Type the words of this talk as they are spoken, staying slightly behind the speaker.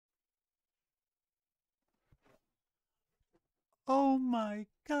Oh my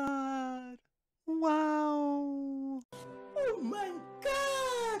god. Wow. Oh my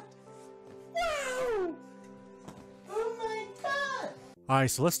god! Wow! Oh my god! All right,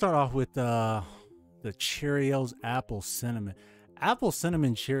 so let's start off with the Cheerios apple cinnamon. Apple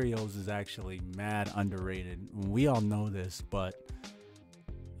cinnamon Cheerios is actually mad underrated. We all know this, but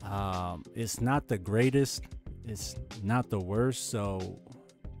it's not the greatest. It's not the worst. So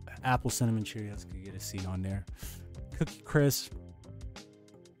apple cinnamon Cheerios can get a seat on there. Cookie Crisp.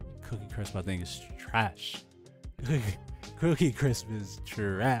 Cookie Crisp, I think, is trash. Cookie Crisp is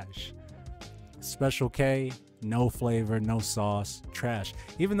trash. Special K, no flavor, no sauce, trash.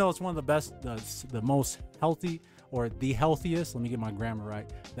 Even though it's one of the best, the most healthy, or the healthiest, let me get my grammar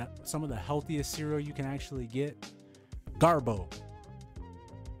right, that some of the healthiest cereal you can actually get. Garbo.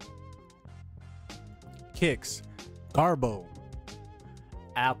 Kix. Garbo.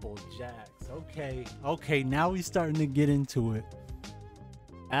 Apple Jacks. Okay, now we starting to get into it.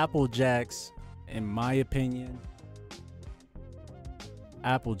 Apple Jacks, in my opinion,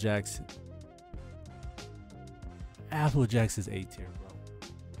 Apple Jacks is A tier, bro.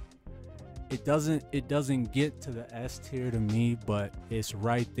 It doesn't get to the S tier to me, but it's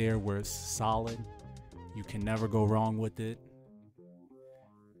right there where it's solid. You can never go wrong with it.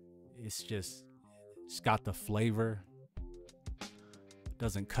 It's got the flavor.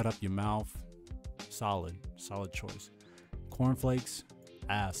 Doesn't cut up your mouth. Solid choice. Cornflakes,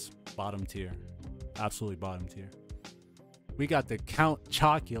 ass, bottom tier. Absolutely bottom tier. We got the Count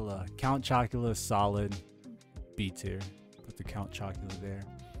Chocula. Count Chocula, solid. B tier. Put the Count Chocula there.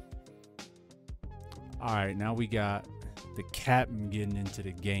 All right, now we got the Captain getting into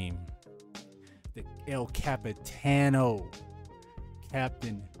the game. The El Capitano.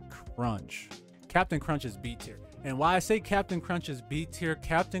 Captain Crunch. Captain Crunch is B tier. And why I say Captain Crunch is B tier,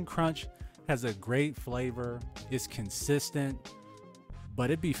 Captain Crunch has a great flavor. It's consistent.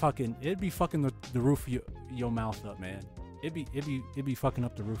 But it'd be fucking the roof of your mouth up, man. It'd be fucking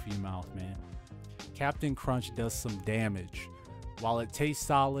up the roof of your mouth, man. Captain Crunch does some damage. While it tastes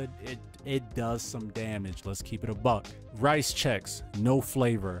solid, it does some damage. Let's keep it a buck. Rice Chex, no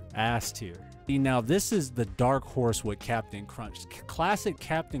flavor, ass tier. Now this is the dark horse with Captain Crunch. Classic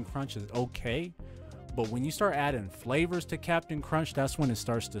Captain Crunch is okay, but when you start adding flavors to Captain Crunch, that's when it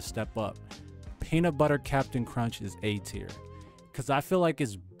starts to step up. Peanut butter Captain Crunch is A tier, because I feel like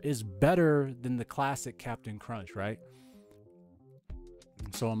it's better than the classic Captain Crunch, right?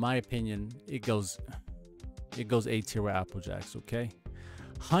 So in my opinion, it goes A tier with Apple Jacks, okay?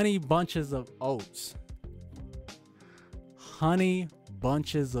 Honey Bunches of Oats. Honey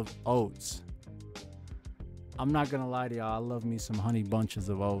Bunches of Oats. I'm not gonna lie to y'all, I love me some Honey Bunches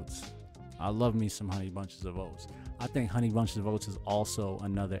of Oats. I love me some Honey Bunches of Oats. I think Honey Bunches of Oats is also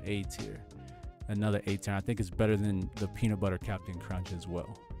another A tier. Another A tier. I think it's better than the Peanut Butter Captain Crunch as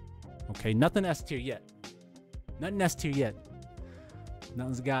well. Okay, nothing S tier yet. Nothing S tier yet.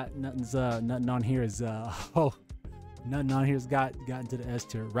 Nothing on here is nothing on here's gotten to the S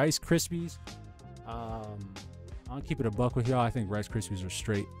tier. Rice Krispies. I'll keep it a buck with y'all. I think Rice Krispies are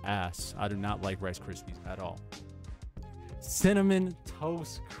straight ass. I do not like Rice Krispies at all. Cinnamon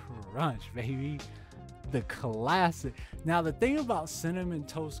Toast Crunch, baby. The classic. Now the thing about Cinnamon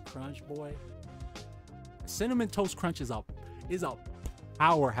Toast Crunch, boy, Cinnamon Toast Crunch is a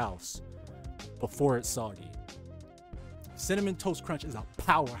powerhouse before it's soggy. Cinnamon Toast Crunch is a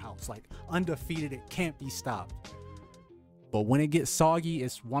powerhouse, like undefeated. It can't be stopped. But when it gets soggy,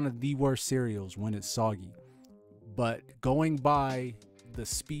 it's one of the worst cereals when it's soggy. But going by the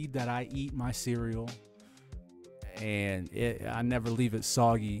speed that I eat my cereal, and I never leave it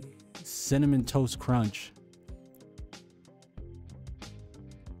soggy, Cinnamon Toast Crunch.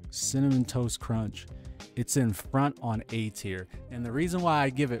 Cinnamon Toast Crunch. It's in front on A tier. And the reason why I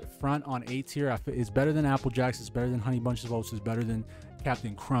give it front on A tier, it's better than Apple Jacks, it's better than Honey Bunches of Oats, it's better than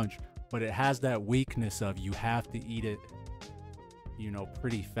Captain Crunch. But it has that weakness of you have to eat it, you know,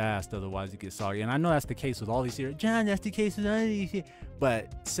 pretty fast, otherwise it gets soggy. And I know that's the case with all these cereals. John, that's the case with all these.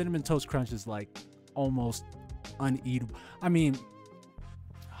 But Cinnamon Toast Crunch is like almost uneatable. I mean,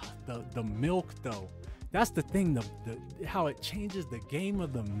 the milk though. That's the thing, the how it changes the game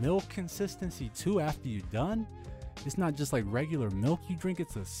of the milk consistency too after you're done. It's not just like regular milk you drink,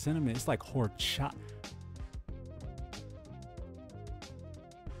 it's a cinnamon. It's like horchata.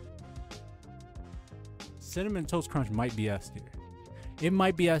 Cinnamon Toast Crunch might be S tier. It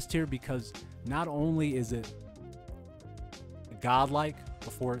might be S tier because not only is it godlike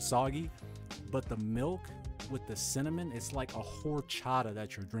before it's soggy, but the milk with the cinnamon, it's like a horchata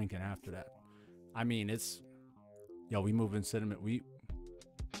that you're drinking after that. I mean, it's, yo, we moving cinnamon.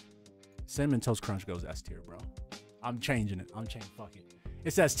 Cinnamon Toast Crunch goes S tier, bro. I'm changing it. Fuck it.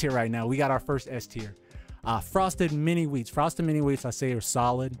 It's S tier right now. We got our first S tier. Frosted mini wheats. Frosted mini wheats, I say, are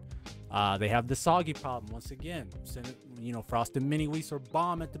solid. They have the soggy problem once again. You know, frosted mini wheats are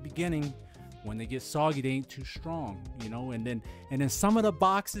bomb at the beginning. When they get soggy, they ain't too strong. You know, and then some of the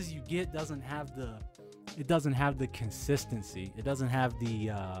boxes you get doesn't have the consistency. It doesn't have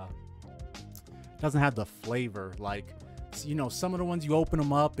the flavor. Like, you know, some of the ones you open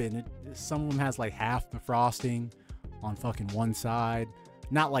them up and some of them has like half the frosting on fucking one side,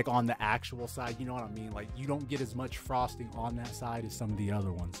 not like on the actual side, you know what I mean? Like, you don't get as much frosting on that side as some of the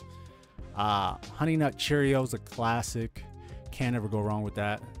other ones. Honey Nut Cheerios, a classic, can't ever go wrong with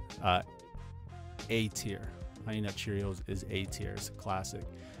that. A tier. Honey Nut Cheerios is A tier. It's a classic.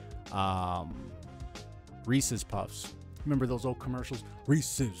 Reese's Puffs, remember those old commercials?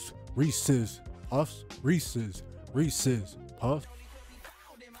 Reese's Puffs, Reese's Puffs.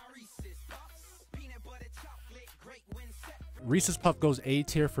 Reese's Puff goes A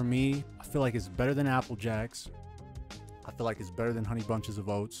tier for me. I feel like it's better than Apple Jacks. I feel like it's better than Honey Bunches of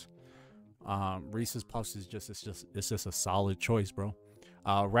Oats. Reese's Puffs is just a solid choice, bro.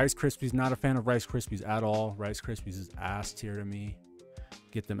 Rice Krispies, not a fan of Rice Krispies at all. Rice Krispies is ass tier to me.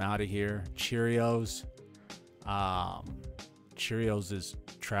 Get them out of here. Cheerios. Cheerios is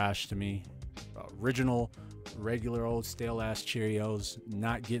trash to me. Original, regular old stale ass Cheerios,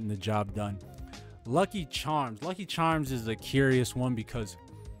 not getting the job done. Lucky Charms. Lucky Charms is a curious one because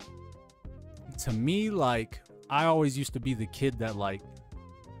to me, like, I always used to be the kid that like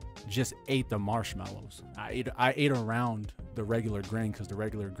just ate the marshmallows. I ate around the regular grain because the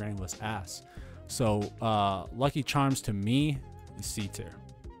regular grain was ass. So Lucky Charms to me is C tier.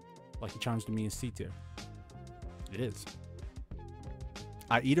 Lucky Charms to me is C tier. It is.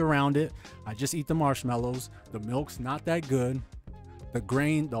 I eat around it. I just eat the marshmallows. The milk's not that good.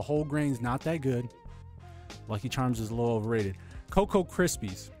 The whole grain's not that good. Lucky Charms is a little overrated. Cocoa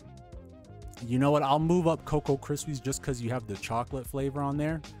Krispies. You know what? I'll move up Cocoa Krispies just because you have the chocolate flavor on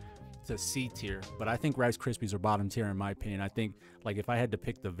there. It's a C tier, but I think Rice Krispies are bottom tier in my opinion. I think, like, if I had to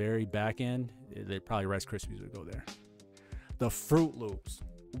pick the very back end, probably Rice Krispies would go there. The Fruit Loops.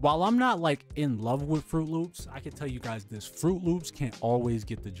 While I'm not like in love with Fruit Loops, I can tell you guys this: Fruit Loops can't always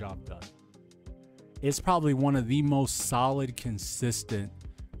get the job done. It's probably one of the most solid, consistent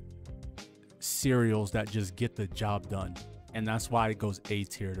cereals that just get the job done, and that's why it goes A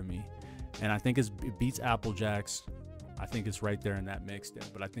tier to me. And I think it beats Apple Jacks. I think it's right there in that mix there.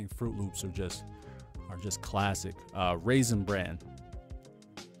 But I think Fruit Loops are just classic. Raisin Bran,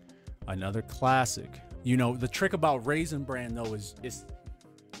 another classic. You know, the trick about Raisin Bran though is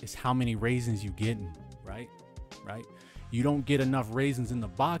how many raisins you getting, right? You don't get enough raisins in the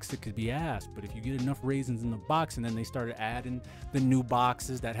box, it could be ass. But if you get enough raisins in the box, and then they started adding the new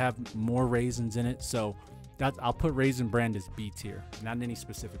boxes that have more raisins in it, so I'll put Raisin Bran as B tier, not in any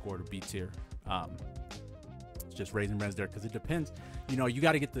specific order. B tier. It's just Raisin Bran's there because it depends. You know, you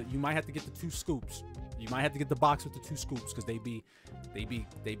might have to get the 2 scoops. You might have to get the box with the 2 scoops because they be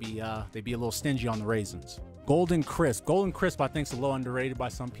a little stingy on the raisins. Golden Crisp. Golden Crisp I think is a little underrated by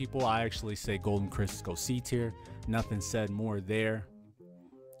some people. I actually say Golden Crisp go C tier. Nothing said more there.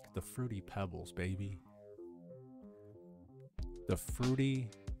 The Fruity Pebbles, baby. The Fruity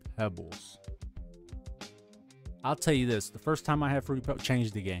Pebbles. I'll tell you this: the first time I had Fruity Pebbles,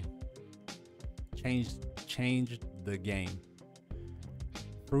 changed the game. Changed the game.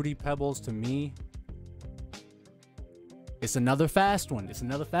 Fruity Pebbles to me, it's another fast one. It's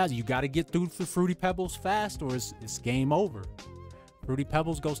another fast. You got to get through the Fruity Pebbles fast, or it's game over. Fruity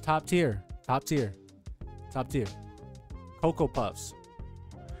Pebbles goes top tier. Top tier. Top tier. Cocoa Puffs.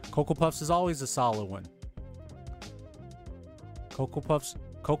 Cocoa Puffs is always a solid one. Cocoa Puffs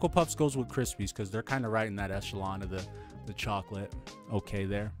goes with Krispies because they're kind of right in that echelon of the chocolate. Okay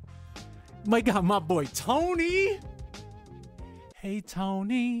there. My God, my boy Tony. Hey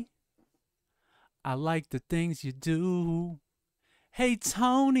Tony, I like the things you do. Hey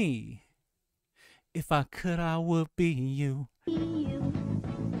Tony, if I could, I would be you.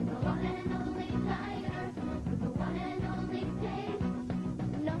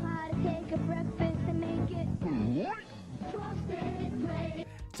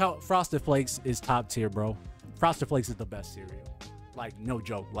 Frosted Flakes is top tier, bro. Frosted Flakes is the best cereal. Like, no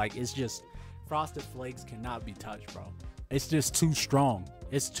joke. Like, it's just, Frosted Flakes cannot be touched, bro. It's just too strong.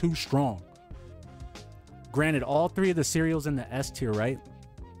 It's too strong. Granted, all 3 of the cereals in the S tier, right?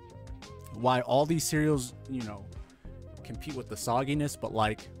 Why all these cereals, you know, compete with the sogginess, but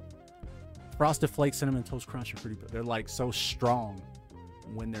like Frosted Flakes, Cinnamon Toast Crunch are pretty good. They're like so strong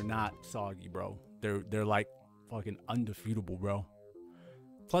when they're not soggy, bro. They're like fucking undefeatable, bro.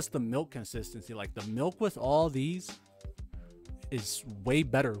 Plus the milk consistency, like the milk with all these is way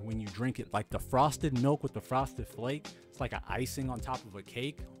better when you drink it. Like the frosted milk with the frosted flake, it's like an icing on top of a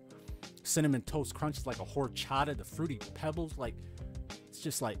cake. Cinnamon Toast Crunch is like a horchata. The Fruity Pebbles, like it's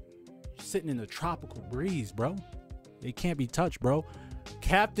just like sitting in the tropical breeze, bro. They can't be touched, bro.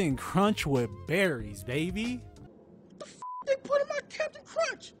 Captain Crunch with berries, baby. The f they put in my Captain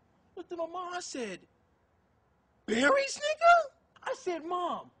Crunch? Looked at my mom, I said, berries, nigga? I said,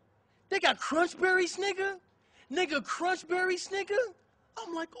 Mom, they got crunch berries, nigga? Nigga, crunch berries, nigga?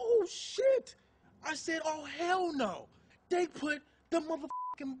 I'm like, oh shit. I said, oh hell no. They put the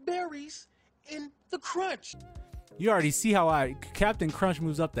motherfucking berries in the crunch. You already see how Captain Crunch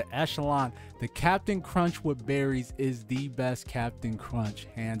moves up the echelon. The Captain Crunch with berries is the best Captain Crunch,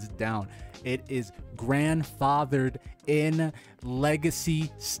 hands down. It is grandfathered in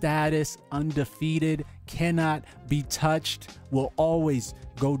legacy status, undefeated, cannot be touched, will always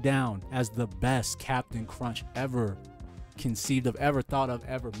go down as the best Captain Crunch ever conceived of, ever thought of,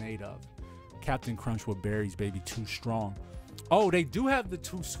 ever made of. Captain Crunch with berries, baby, too strong. Oh, they do have the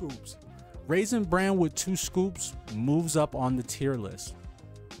 2 scoops. Raisin Bran with 2 scoops moves up on the tier list.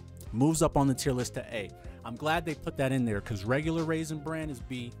 Moves up on the tier list to A. I'm glad they put that in there because regular Raisin Bran is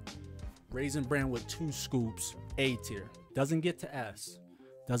B. Raisin Bran with 2 scoops, A tier. Doesn't get to S.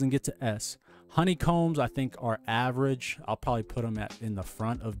 Doesn't get to S. Honeycombs, I think, are average. I'll probably put them in the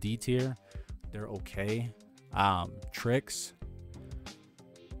front of D tier. They're okay. Tricks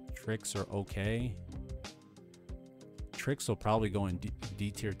are okay. Tricks will probably go in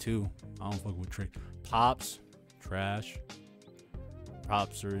D tier too. I don't fuck with Trick. Pops, trash.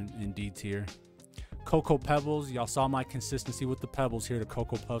 Pops are in D tier. Cocoa Pebbles, y'all saw my consistency with the Pebbles here. The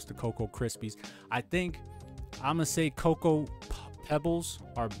Cocoa Puffs, the Cocoa Krispies. I think I'm gonna say Cocoa Pebbles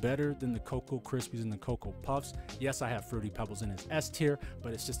are better than the Cocoa Krispies and the Cocoa Puffs. Yes, I have Fruity Pebbles in its S tier,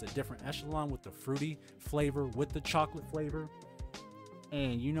 but it's just a different echelon with the fruity flavor, with the chocolate flavor.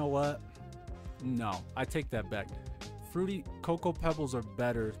 And you know what? No, I take that back. Fruity Cocoa Pebbles are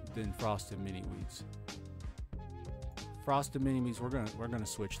better than Frosted Mini Wheats. Frosted Mini Wheats, we're gonna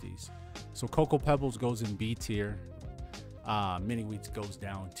switch these. So Cocoa Pebbles goes in B tier. Mini Wheats goes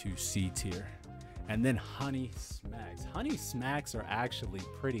down to C tier. And then Honey Smacks. Honey Smacks are actually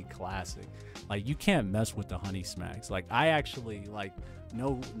pretty classic. Like you can't mess with the Honey Smacks. Like I actually like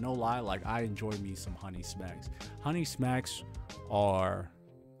no lie, like I enjoy me some Honey Smacks. Honey Smacks are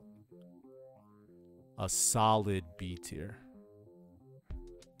a solid B tier.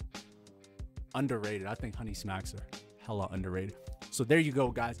 Underrated. I think Honey Smacks are hella underrated. So there you go,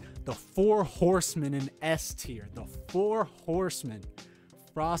 guys. The 4 horsemen in S tier. The 4 horsemen.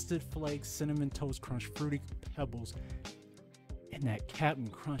 Frosted Flakes, Cinnamon Toast Crunch, Fruity Pebbles, and that Captain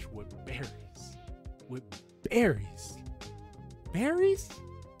Crunch with berries. With berries. Berries?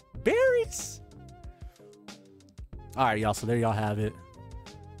 Berries? All right, y'all. So there y'all have it.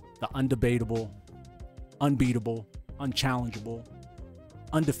 The undebatable, unbeatable, unchallengeable,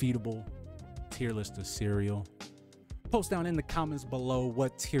 undefeatable tier list of cereal. Post down in the comments below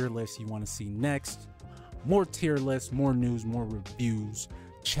what tier list you want to see next. More tier lists, more news, more reviews.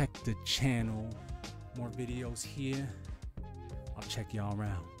 Check the channel. More videos here. I'll check y'all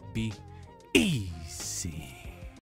around. Be easy.